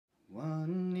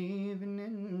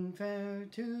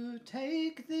to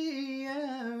take the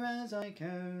air as I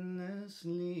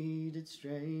carelessly did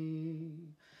stray.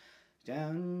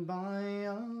 Down by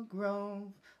a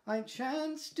grove I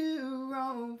chanced to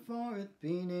rove, for it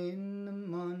being in the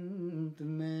month of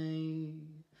May.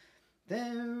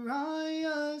 There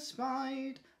I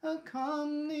espied a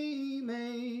comely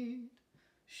maid,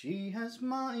 she has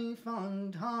my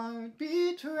fond heart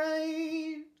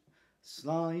betrayed.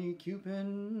 Sly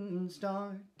Cupid's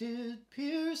dart did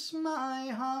pierce my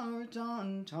heart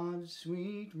on Todd's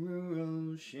sweet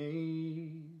rural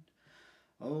shade.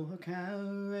 Oh, her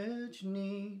carriage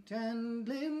neat and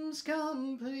limbs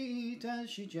complete as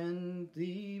she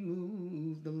gently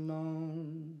moved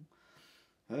along.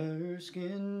 Her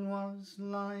skin was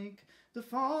like the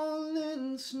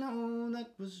fallen snow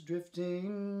that was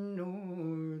drifting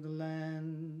o'er the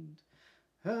land.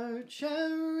 Her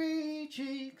cherry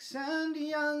cheeks and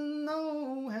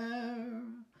yellow hair,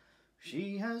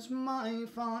 she has my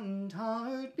fond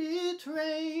heart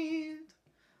betrayed.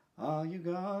 Ah, you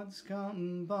gods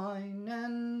combine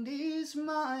and ease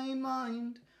my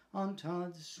mind on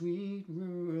Todd's sweet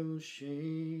rural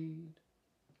shade.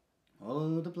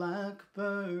 Oh, the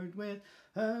blackbird with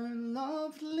her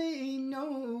lovely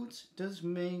notes does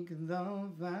make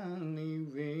the valley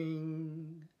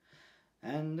ring,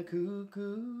 and the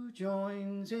cuckoo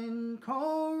joins in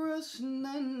chorus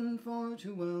then for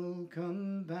to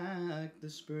welcome back the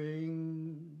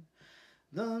spring.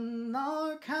 The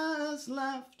lark has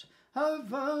left her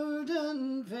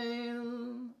verdant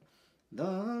vale,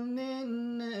 the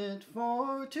linnet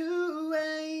for to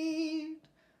wait,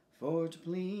 for to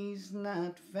please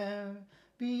that fair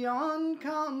beyond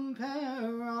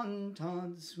compare on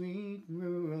Todd's sweet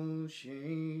rural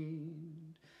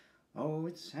shade. Oh,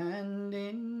 it's hand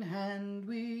in hand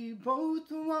we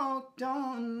both walked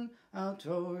on out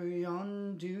o'er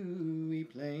yon dewy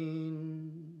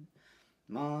plain.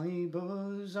 My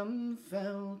bosom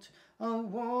felt a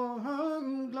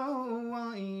warm glow,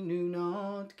 I knew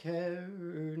not care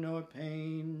nor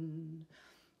pain.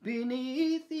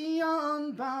 Beneath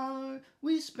yon bower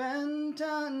we spent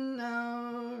an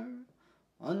hour,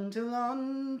 until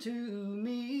unto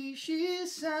me she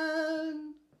said,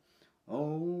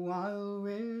 oh, I'll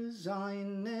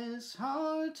resign this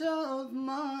heart of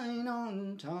mine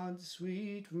on Todd's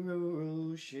sweet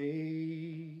rural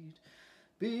shade.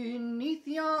 Beneath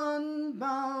yon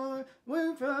bower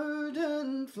were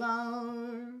verdant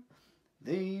flower,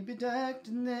 they bedecked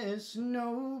this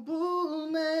noble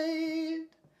maid,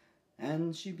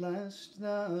 and she blessed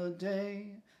the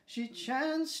day she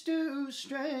chanced to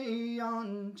stray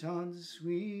on Todd's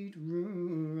sweet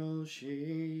rural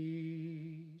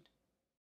shade.